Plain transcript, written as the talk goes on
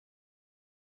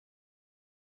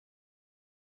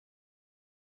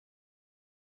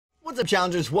What's up,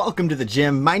 challengers? Welcome to the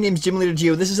gym. My name's Gym Leader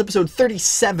Geo. This is episode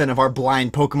 37 of our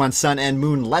blind Pokemon Sun and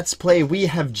Moon Let's Play. We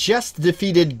have just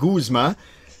defeated Guzma.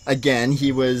 Again,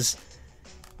 he was,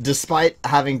 despite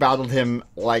having battled him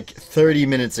like 30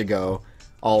 minutes ago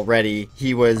already,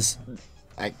 he was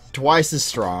like twice as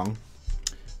strong,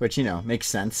 which, you know, makes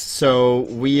sense. So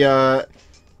we have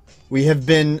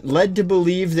been led to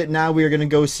believe that now we are going to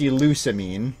go see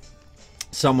Lusamine,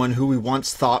 someone who we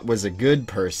once thought was a good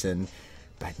person,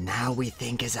 but now we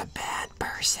think is a bad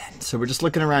person. So we're just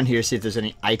looking around here, see if there's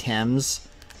any items.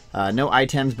 No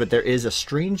items, but there is a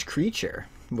strange creature,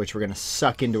 which we're going to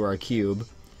suck into our cube.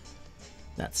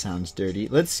 That sounds dirty.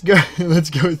 Let's go, let's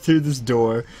go through this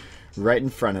door right in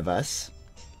front of us.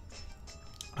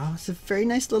 Oh, it's a very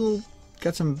nice little,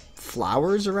 got some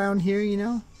flowers around here, you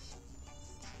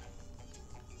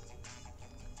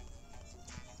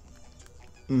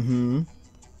know?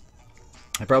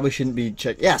 I probably shouldn't be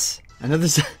Yes! Another.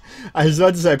 I was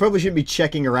about to say I probably shouldn't be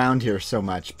checking around here so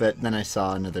much, but then I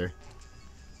saw another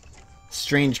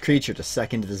strange creature to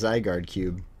suck into the Zygarde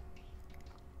cube.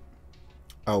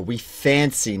 Oh, we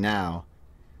fancy now.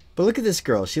 But look at this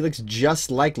girl. She looks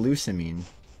just like Lusamine.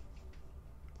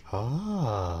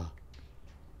 Oh.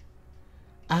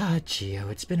 Ah, Geo,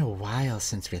 it's been a while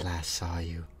since we last saw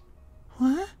you.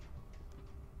 What?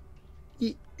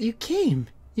 You came.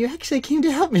 You actually came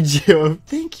to help me, Geo.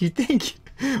 Thank you, thank you.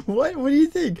 What do you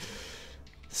think?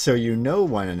 So you know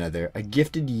one another, a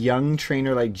gifted young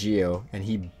trainer like Geo, and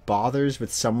he bothers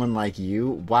with someone like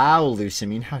you? Wow,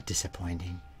 Lusamine, how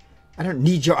disappointing. I don't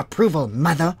need your approval,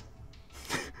 mother.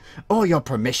 Or your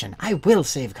permission. I will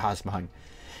save Cosmog.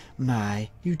 My,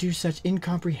 you do such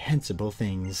incomprehensible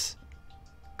things.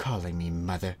 Calling me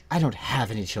mother. I don't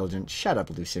have any children. Shut up,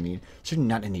 Lusamine. Certainly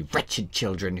not any wretched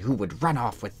children who would run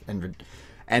off with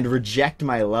and reject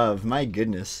my love. My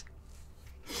goodness.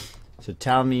 So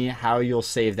tell me how you'll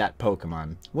save that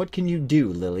Pokemon. What can you do,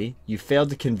 Lily? You failed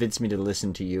to convince me to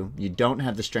listen to you. You don't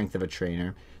have the strength of a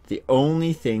trainer. The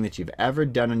only thing that you've ever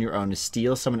done on your own is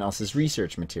steal someone else's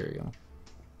research material.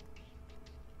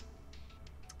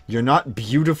 You're not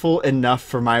beautiful enough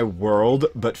for my world,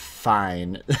 but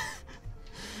fine.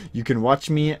 You can watch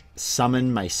me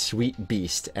summon my sweet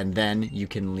beast, and then you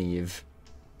can leave.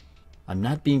 I'm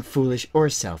not being foolish or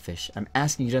selfish. I'm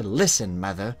asking you to listen,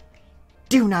 mother.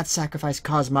 Do not sacrifice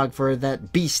Cosmog for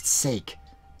that beast's sake.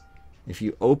 If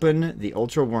you open the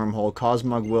Ultra Wormhole,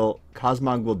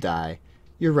 Cosmog will die.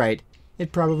 You're right.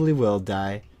 It probably will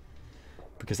die.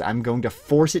 Because I'm going to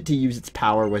force it to use its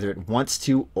power whether it wants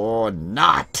to or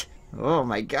not. Oh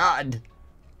my god.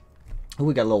 Oh,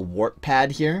 we got a little warp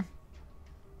pad here.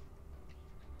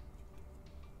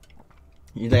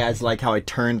 You guys like how I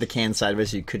turned the can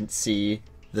sideways so you couldn't see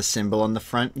the symbol on the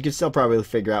front? You can still probably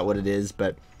figure out what it is,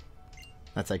 but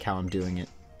that's like how I'm doing it.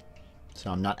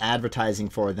 So I'm not advertising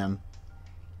for them.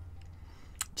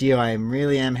 Geo, I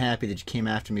really am happy that you came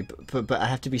after me, but I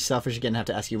have to be selfish again. I have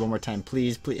to ask you one more time.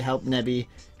 Please, please, help Nebby.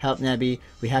 Help Nebby.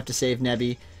 We have to save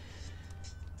Nebby.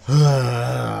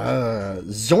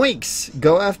 Zoinks!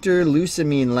 Go after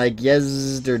Lusamine like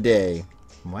yesterday.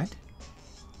 What?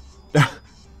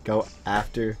 Go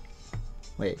after...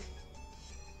 Wait.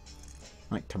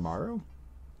 Like tomorrow?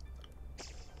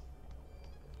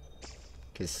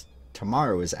 Because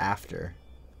tomorrow is after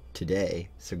today,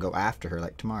 so go after her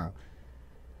like tomorrow.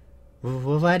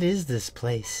 Well, what is this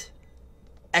place?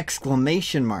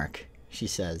 Exclamation mark, she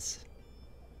says.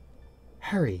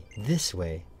 Hurry, this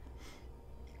way.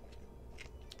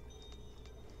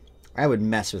 I would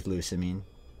mess with Lusamine.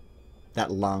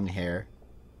 That long hair.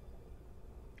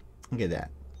 Look at that.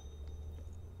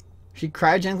 She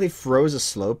cryogenically froze a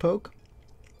Slowpoke?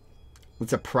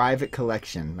 It's a private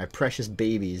collection. My precious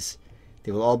babies.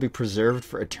 They will all be preserved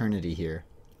for eternity here.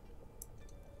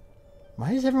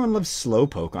 Why does everyone love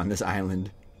Slowpoke on this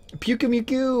island? A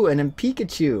Pyukumuku and a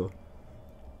Pikachu.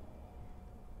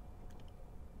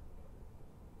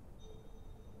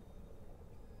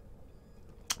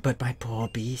 But my poor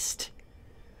beast.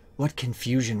 What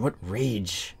confusion, what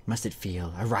rage must it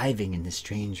feel arriving in this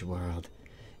strange world.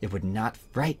 It would not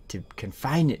right to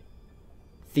confine it.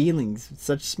 Feelings,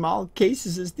 such small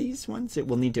cases as these ones, it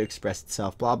will need to express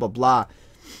itself, blah blah blah.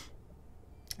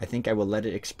 I think I will let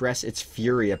it express its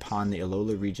fury upon the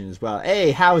Alola region as well.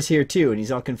 Hey, How's here too, and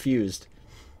he's all confused.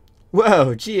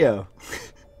 Whoa, Geo.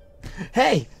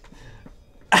 Hey!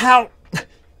 How?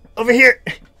 Over here!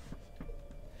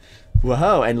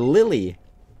 Whoa, and Lily.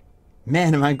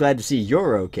 Man, am I glad to see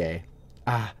you're okay.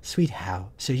 Ah, sweet How,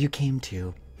 so you came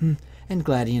too. And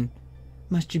Gladion,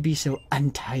 must you be so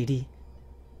untidy?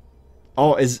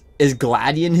 Oh, is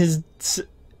Gladion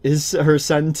her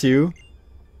son too?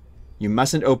 You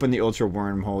mustn't open the ultra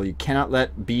wormhole. You cannot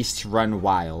let beasts run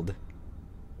wild.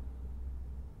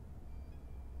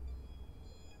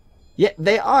 Yeah,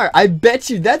 they are. I bet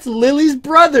you that's Lily's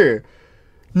brother.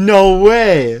 No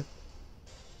way.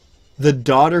 The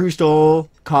daughter who stole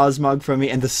Cosmog from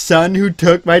me and the son who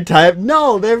took my type.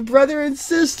 No, they're brother and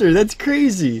sister. That's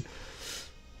crazy.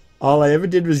 All I ever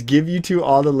did was give you two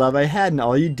all the love I had, and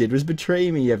all you did was betray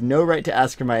me. You have no right to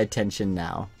ask for my attention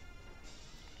now.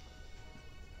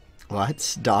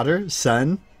 What? Daughter?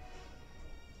 Son?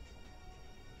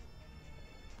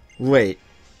 Wait.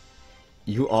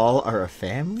 You all are a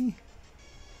family?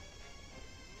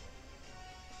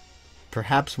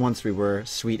 Perhaps once we were,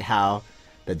 sweet how,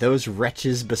 but those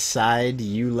wretches beside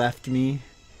you left me.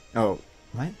 Oh,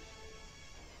 what?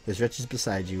 Those wretches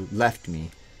beside you left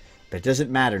me. But it doesn't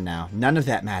matter now. None of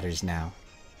that matters now.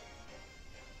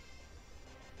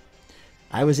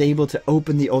 I was able to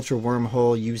open the ultra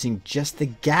wormhole using just the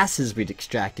gases we'd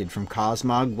extracted from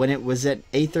Cosmog when it was at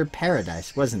Aether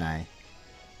Paradise, wasn't I?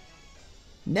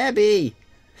 Nebby!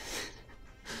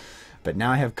 But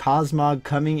now I have Cosmog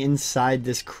coming inside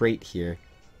this crate here.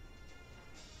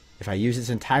 If I use its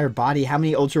entire body, how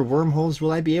many ultra wormholes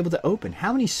will I be able to open?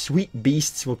 How many sweet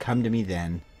beasts will come to me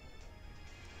then?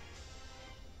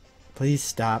 Please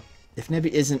stop. If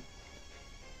Nebby isn't...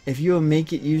 If you will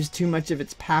make it use too much of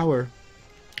its power,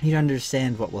 you'd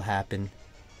understand what will happen.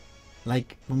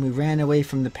 Like when we ran away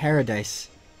from the paradise.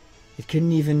 It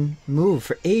couldn't even move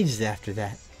for ages after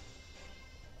that.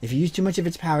 If you use too much of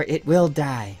its power, it will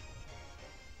die.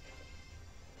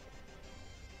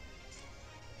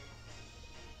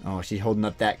 Oh, she's holding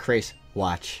up that crate.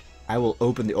 Watch. I will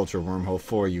open the ultra wormhole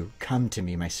for you. Come to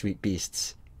me, my sweet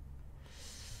beasts.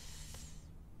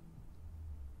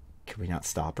 Can we not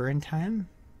stop her in time?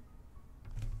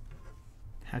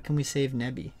 How can we save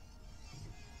Nebby?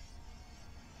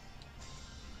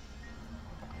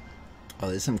 Oh,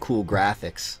 there's some cool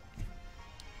graphics.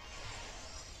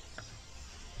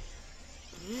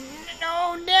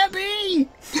 No, Nebby!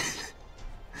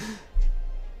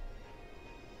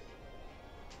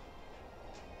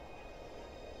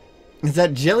 It's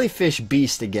that jellyfish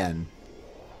beast again.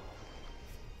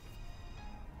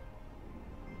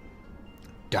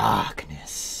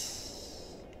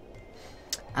 Darkness.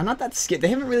 I'm not that scared. They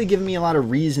haven't really given me a lot of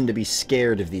reason to be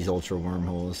scared of these ultra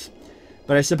wormholes.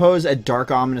 But I suppose a dark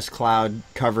ominous cloud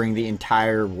covering the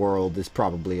entire world is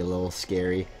probably a little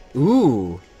scary.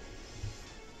 Ooh.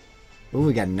 Ooh,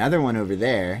 we got another one over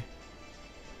there.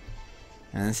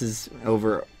 And this is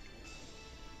over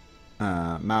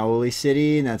Maoli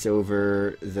City, and that's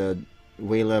over the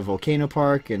Wela Volcano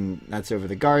Park, and that's over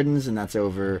the gardens, and that's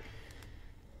over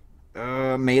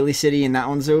Melee City, and that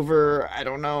one's over, I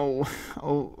don't know,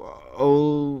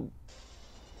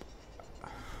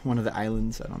 one of the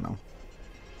islands, I don't know.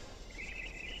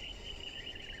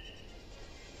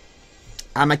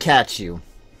 I'ma catch you.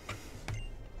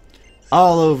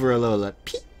 All over Alola.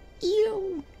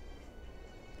 Pew!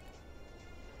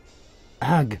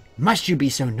 Ugh, must you be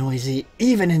so noisy,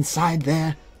 even inside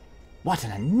there? What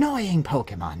an annoying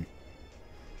Pokemon.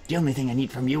 The only thing I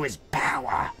need from you is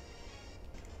power.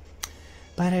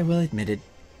 But I will admit it.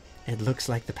 It looks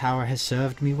like the power has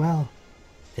served me well.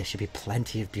 There should be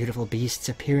plenty of beautiful beasts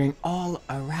appearing all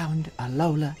around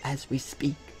Alola as we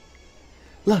speak.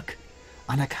 Look,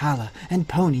 on Akala and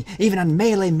Pony, even on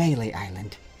Melee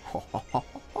Island.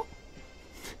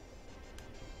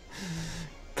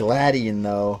 Gladian,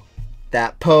 though.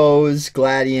 That pose,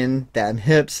 Gladian, them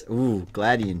hips. Ooh,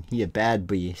 Gladian, he a bad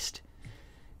beast.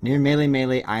 Near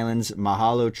Melee Island's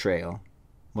Mahalo Trail.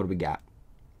 What do we got?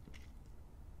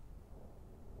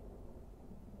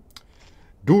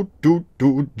 Doot,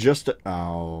 just a...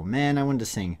 Oh, man, I wanted to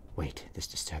sing. Wait, this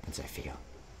disturbance I feel.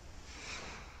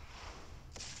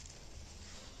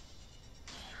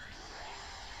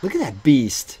 Look at that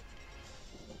beast.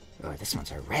 Oh, this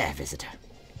one's a rare visitor.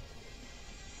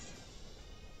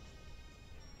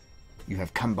 You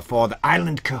have come before the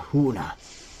Island Kahuna.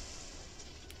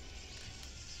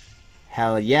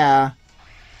 Hell yeah.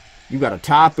 You got a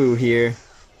Tapu here.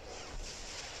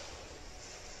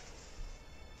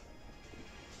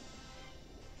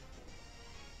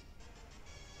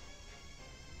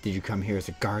 Did you come here as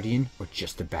a guardian or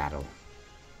just a battle?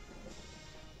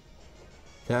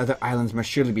 The other islands must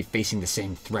surely be facing the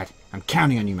same threat. I'm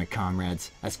counting on you, my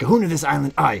comrades. As Kahuna this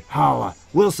island, I, Hala,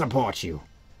 will support you.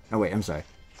 Oh wait, I'm sorry.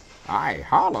 I,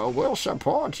 Hala, will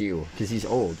support you. Because he's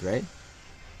old, right?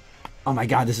 Oh my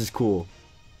god, this is cool.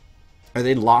 Are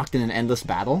they locked in an endless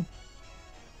battle?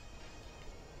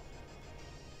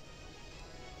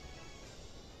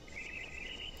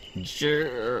 Hee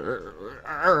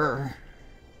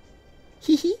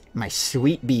hee. My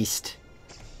sweet beast.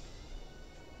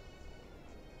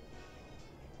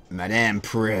 Madame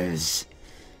Perez.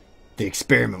 The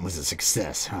experiment was a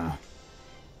success, huh?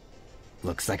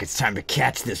 Looks like it's time to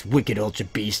catch this wicked Ultra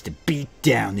Beast to beat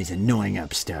down these annoying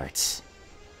upstarts.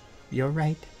 You're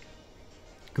right.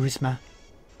 Guzma,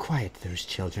 quiet those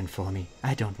children for me.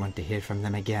 I don't want to hear from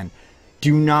them again.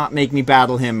 Do not make me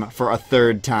battle him for a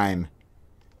third time.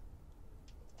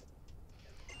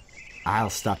 I'll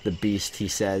stop the beast, he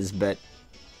says, but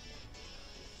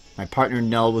my partner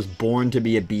Null was born to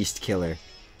be a beast killer.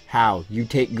 How? You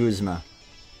take Guzma.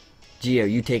 Geo,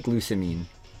 you take Lusamine.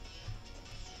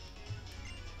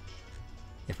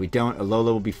 If we don't, Alola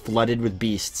will be flooded with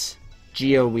beasts.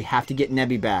 Geo, we have to get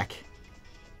Nebby back.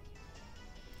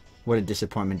 What a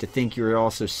disappointment to think you were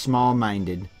all so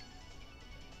small-minded.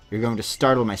 You're going to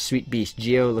startle my sweet beast.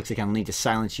 Geo, looks like I'll need to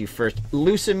silence you first.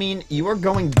 Lusamine, you are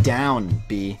going down,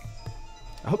 B.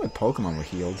 I hope my Pokemon were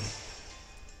healed.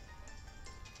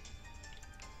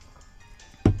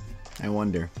 I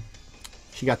wonder.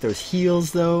 She got those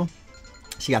heals, though.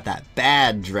 She got that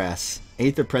bad dress.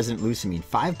 Aether President Lusamine.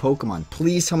 5 Pokemon.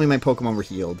 Please tell me my Pokemon were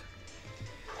healed.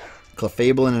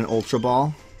 Clefable and an Ultra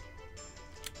Ball.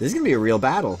 This is going to be a real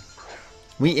battle.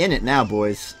 We in it now,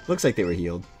 boys. Looks like they were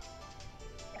healed.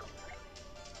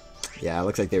 Yeah,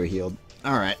 looks like they were healed.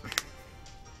 Alright.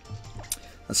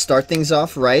 Let's start things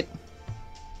off right.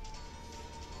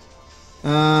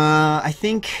 I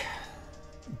think...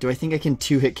 Do I think I can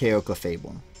 2-hit KO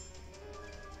Clefable?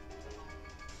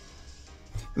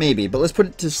 Maybe, but let's put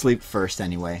it to sleep first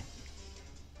anyway.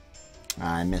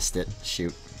 I missed it.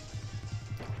 Shoot.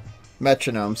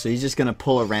 Metronome, so he's just going to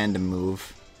pull a random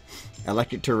move.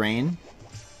 Electric Terrain.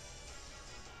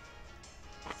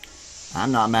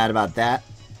 I'm not mad about that.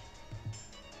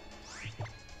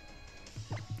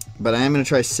 But I am going to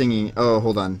try singing. Oh,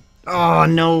 hold on. Oh,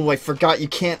 no, I forgot you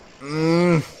can't...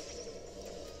 You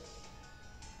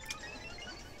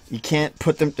can't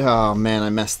put them... Oh, man, I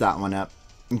messed that one up.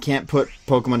 You can't put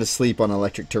Pokemon to sleep on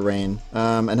Electric Terrain.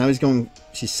 And now he's going...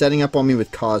 She's setting up on me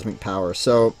with Cosmic Power.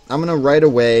 So, I'm going to right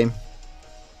away...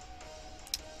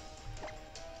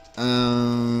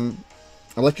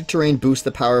 Electric Terrain boosts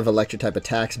the power of Electric-type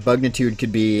attacks. Bugnitude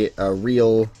could be a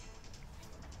real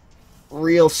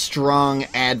strong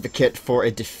advocate for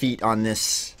a defeat on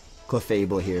this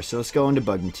Clefable here. So, let's go into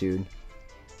Bugnitude.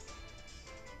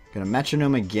 Gonna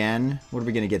Metronome again. What are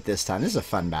we gonna get this time? This is a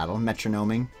fun battle.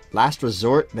 Metronoming. Last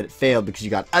resort, but it failed because you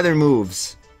got other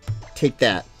moves. Take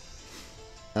that.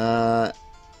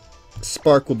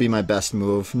 Spark will be my best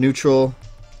move. Neutral.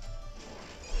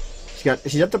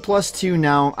 She's up to +2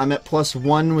 now. I'm at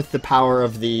 +1 with the power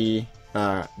of the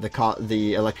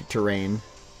Electric Terrain.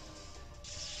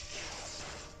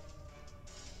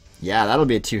 Yeah, that'll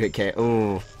be a 2-hit KO.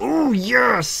 Oh, oh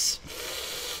yes!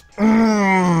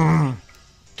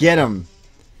 Get him.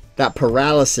 That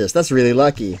paralysis. That's really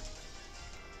lucky.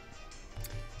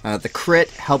 The crit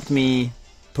helped me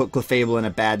put Clefable in a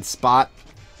bad spot.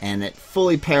 And it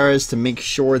fully paras to make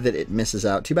sure that it misses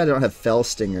out. Too bad I don't have Fell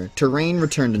Stinger. Terrain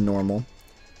returned to normal.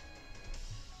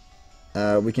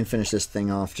 We can finish this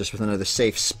thing off just with another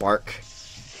safe Spark.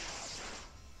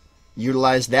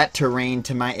 Utilize that Terrain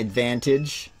to my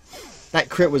advantage. That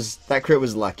crit was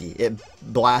lucky. It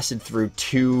blasted through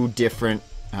 2 different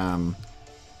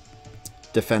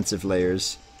defensive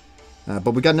layers.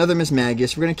 But we got another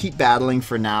Mismagius. We're going to keep battling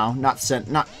for now. Not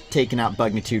taking out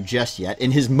Bugnitude just yet.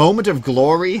 In his moment of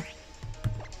glory...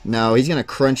 No, he's going to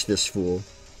crunch this fool.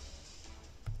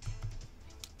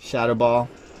 Shadow Ball.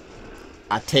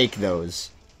 I take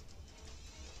those.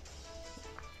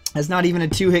 That's not even a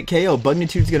 2-hit KO.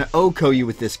 Bugnitude's going to OHKO you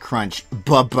with this crunch.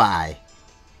 Bye-bye.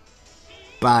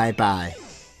 Bye-bye.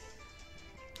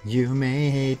 You may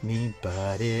hate me,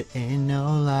 but it ain't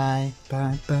no lie.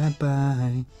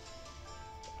 Bye-bye-bye.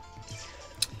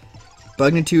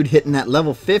 Bugnitude hitting that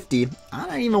level 50. I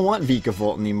don't even want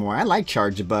Vikavolt anymore. I like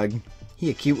Charge-a-Bug. He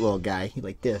a cute little guy. He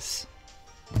like this.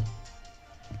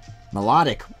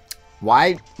 Melodic.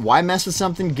 Why mess with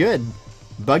something good?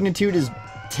 Bugnitude has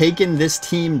taken this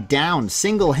team down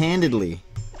single-handedly.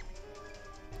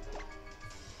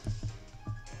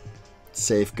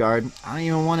 Safeguard. I don't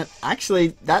even want to...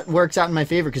 Actually, that works out in my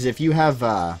favor because if you have,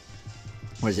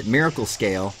 what is it, Miracle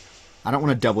Scale, I don't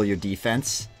want to double your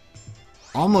defense.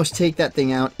 Almost take that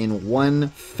thing out in one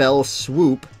fell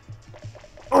swoop.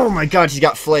 Oh my god, she's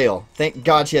got Flail. Thank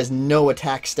god she has no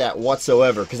attack stat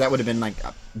whatsoever, because that would have been like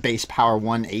a base power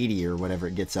 180 or whatever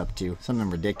it gets up to. Something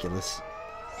ridiculous.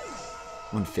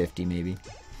 150 maybe.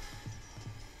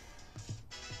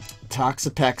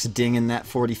 Toxapex dinging that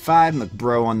 45.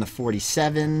 McBro on the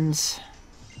 47s.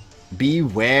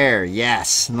 Beware,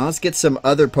 yes. Now let's get some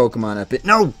other Pokemon up it.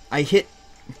 No! I hit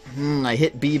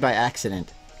B by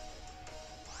accident.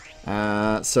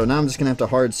 So now I'm just going to have to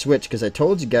hard switch because I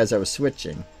told you guys I was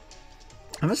switching.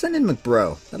 I'm going to send in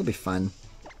McBro. That'll be fun.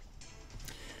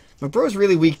 McBro's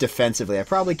really weak defensively. I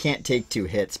probably can't take 2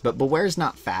 hits, but Beware's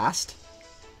not fast.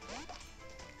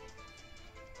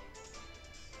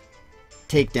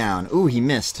 Takedown. Ooh, he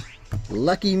missed.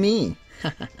 Lucky me.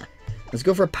 Let's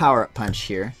go for a power-up punch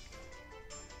here.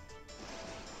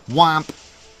 Womp.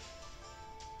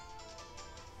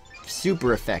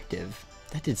 Super effective.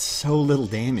 That did so little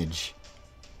damage.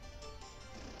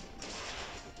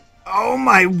 Oh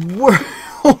my word!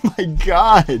 Oh my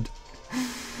god!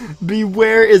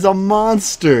 Beware is a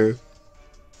monster!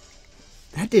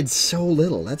 That did so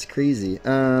little. That's crazy.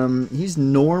 He's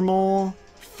normal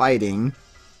fighting.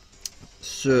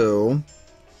 So...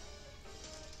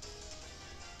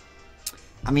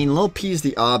 I mean, Lil P is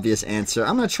the obvious answer.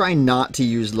 I'm going to try not to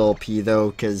use Lil P,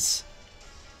 though, because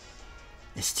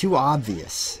it's too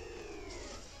obvious.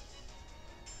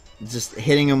 Just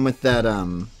hitting him with that,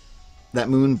 that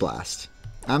Moon Blast.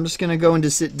 I'm just going to go into...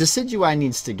 Decidueye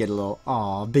needs to get a little...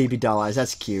 Aw, baby doll eyes.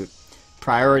 That's cute.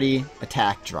 Priority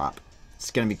attack drop.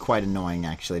 It's going to be quite annoying,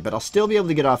 actually. But I'll still be able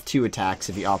to get off 2 attacks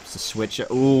if he opts to switch.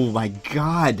 Oh, my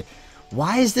God.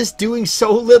 Why is this doing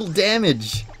so little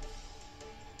damage?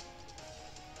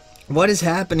 What is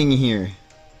happening here?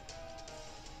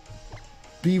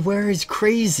 Beware is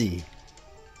crazy.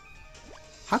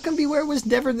 How come Beware was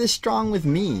never this strong with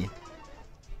me?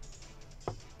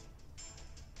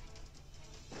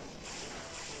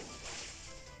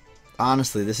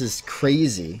 Honestly, this is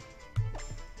crazy.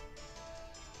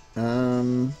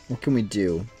 What can we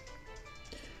do?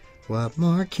 What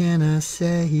more can I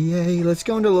say? Let's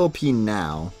go into Lil P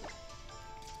now.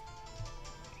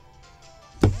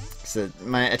 So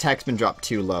my attack's been dropped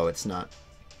too low. It's not...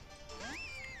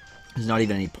 There's not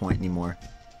even any point anymore.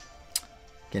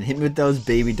 Can hit me with those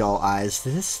baby doll eyes.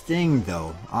 This thing,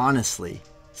 though, honestly,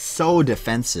 so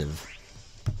defensive.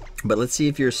 But let's see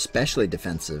if you're especially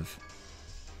defensive.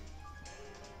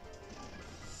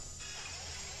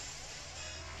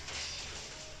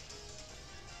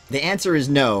 The answer is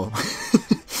no.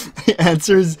 The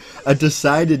answer is a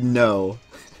decided no.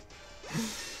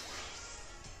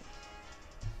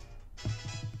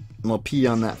 We'll P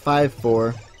on that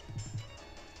 5-4.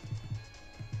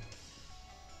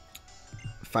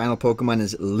 Final Pokemon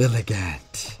is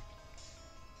Lilligant.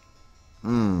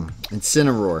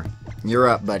 Incineroar. You're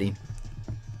up, buddy.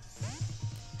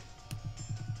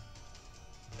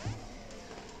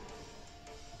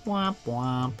 Womp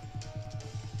womp.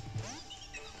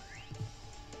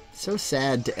 So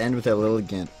sad to end with a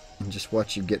Lilligant and just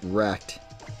watch you get wrecked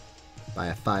by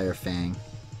a Fire Fang.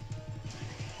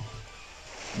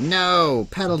 No!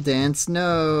 Pedal Dance,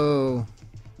 no!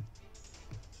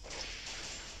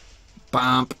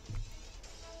 Bomp!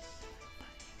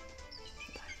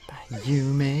 You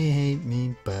may hate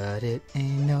me, but it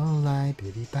ain't no lie.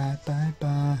 Biddy bye bye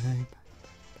bye.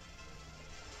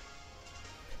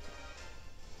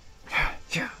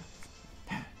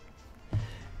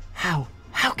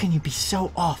 How can you be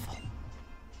so awful?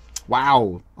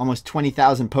 Wow, almost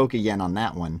 20,000 Poke Yen on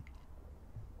that one.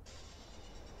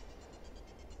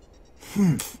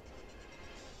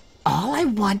 All I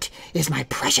want is my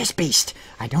precious beast.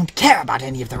 I don't care about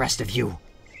any of the rest of you.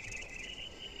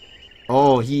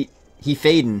 Oh, he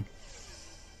fading.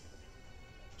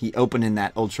 He opening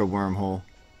that ultra wormhole.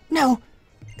 No,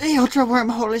 the ultra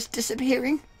wormhole is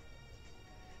disappearing.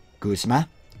 Guzma,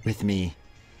 with me.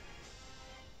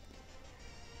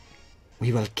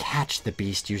 We will catch the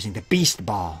beast using the beast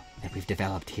ball that we've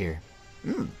developed here.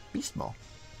 Beast ball.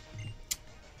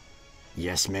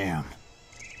 Yes, ma'am.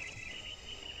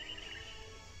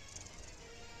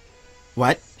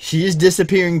 What? She is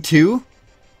disappearing too?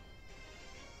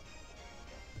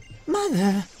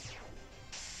 Mother.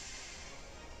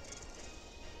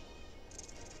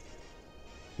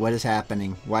 What is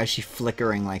happening? Why is she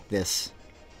flickering like this?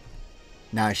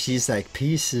 Now she's like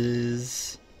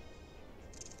pieces.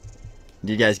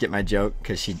 Do you guys get my joke?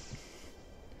 Because she's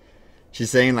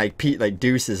saying like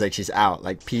deuces, like she's out,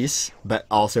 like peace, but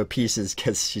also pieces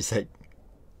because she's like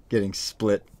getting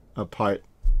split apart.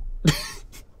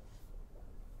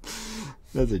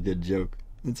 That's a good joke.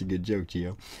 That's a good joke,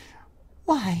 Geo.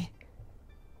 Why?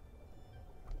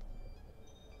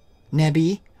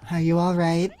 Nebby, are you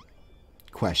alright?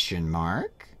 Question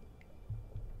mark?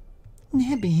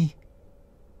 Nebby.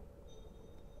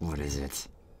 What is it?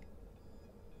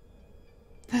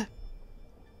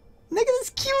 Look at this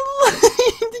cute little,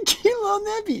 cute little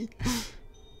Nebby.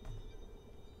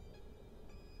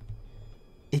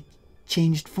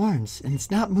 changed forms, and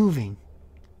it's not moving.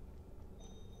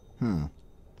 Come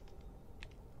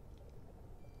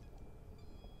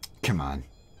on.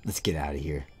 Let's get out of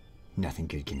here. Nothing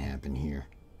good can happen here.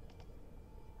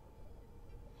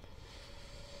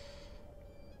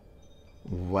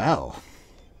 Well,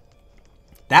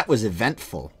 that was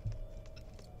eventful.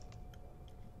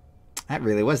 That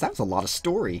really was. That was a lot of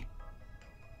story.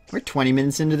 We're 20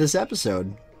 minutes into this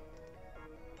episode.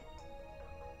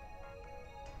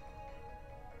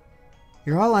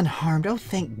 You're all unharmed. Oh,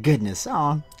 thank goodness.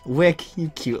 Aw, Wick, you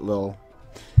cute little...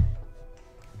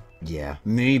 Yeah,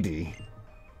 maybe.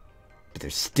 But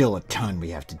there's still a ton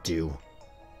we have to do.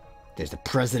 There's the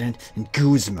President and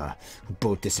Guzma, who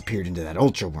both disappeared into that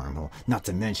Ultra wormhole, not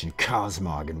to mention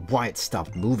Cosmog and why it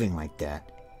stopped moving like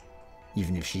that.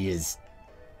 Even if she is...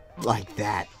 like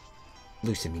that,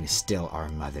 Lusamine is still our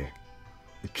mother.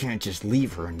 We can't just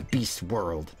leave her in the beast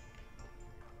world.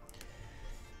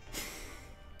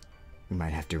 We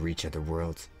might have to reach other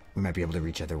worlds. We might be able to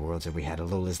reach other worlds if we had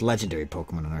Alola's legendary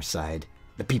Pokemon on our side.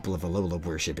 The people of Alola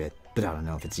worship it, but I don't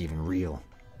know if it's even real.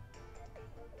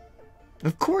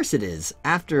 Of course it is.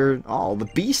 After all, the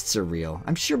beasts are real.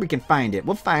 I'm sure we can find it.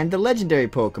 We'll find the legendary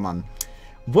Pokemon.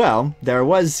 Well, there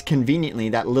was conveniently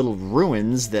that little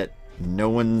ruins that no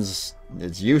one's...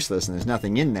 it's useless and there's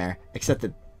nothing in there, except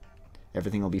that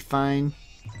everything will be fine.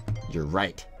 You're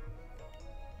right.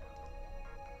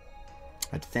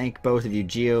 I'd thank both of you,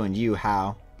 Geo, and you,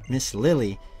 Hao. Miss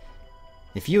Lily,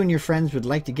 if you and your friends would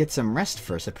like to get some rest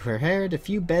first, I prepared a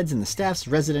few beds in the staff's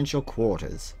residential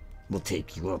quarters. We'll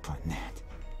take you up on that.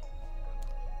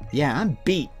 Yeah, I'm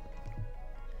beat.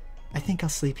 I think I'll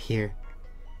sleep here.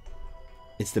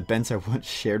 It's the beds I once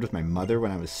shared with my mother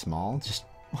when I was small. Just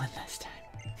one last time.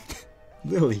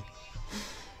 Lily.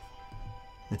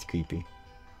 That's creepy.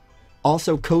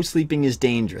 Also, co-sleeping is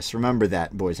dangerous. Remember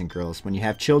that, boys and girls. When you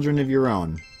have children of your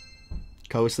own,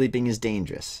 co-sleeping is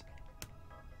dangerous.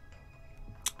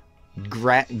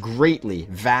 Greatly,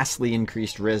 vastly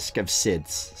increased risk of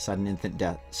SIDS, sudden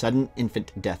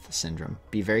infant death syndrome.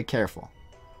 Be very careful.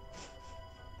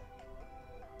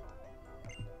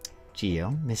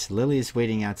 Geo, Miss Lily is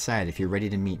waiting outside if you're ready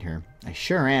to meet her. I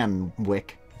sure am,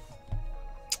 Wick.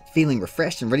 Feeling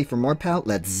refreshed and ready for more, pal?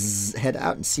 Let's head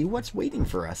out and see what's waiting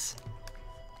for us.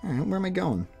 Alright, where am I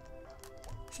going?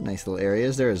 It's a nice little area.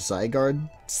 Is there a Zygarde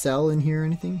cell in here or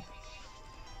anything?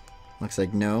 Looks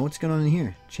like no. What's going on in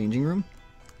here? Changing room?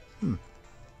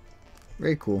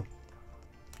 Very cool.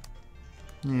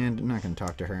 And I'm not going to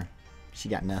talk to her. She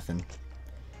got nothing.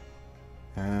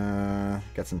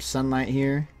 Got some sunlight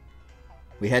here.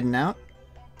 We heading out?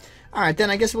 Alright, then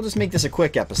I guess we'll just make this a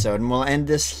quick episode, and we'll end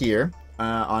this here.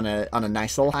 On a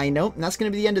nice little high note. And that's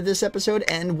going to be the end of this episode,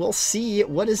 and we'll see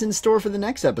what is in store for the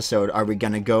next episode. Are we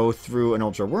going to go through an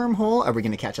Ultra Wormhole? Are we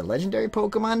going to catch a legendary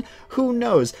Pokemon? Who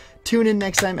knows? Tune in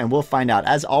next time, and we'll find out.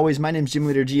 As always, my name's Gym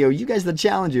Leader Geo. You guys are the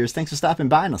challengers. Thanks for stopping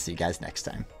by, and I'll see you guys next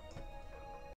time.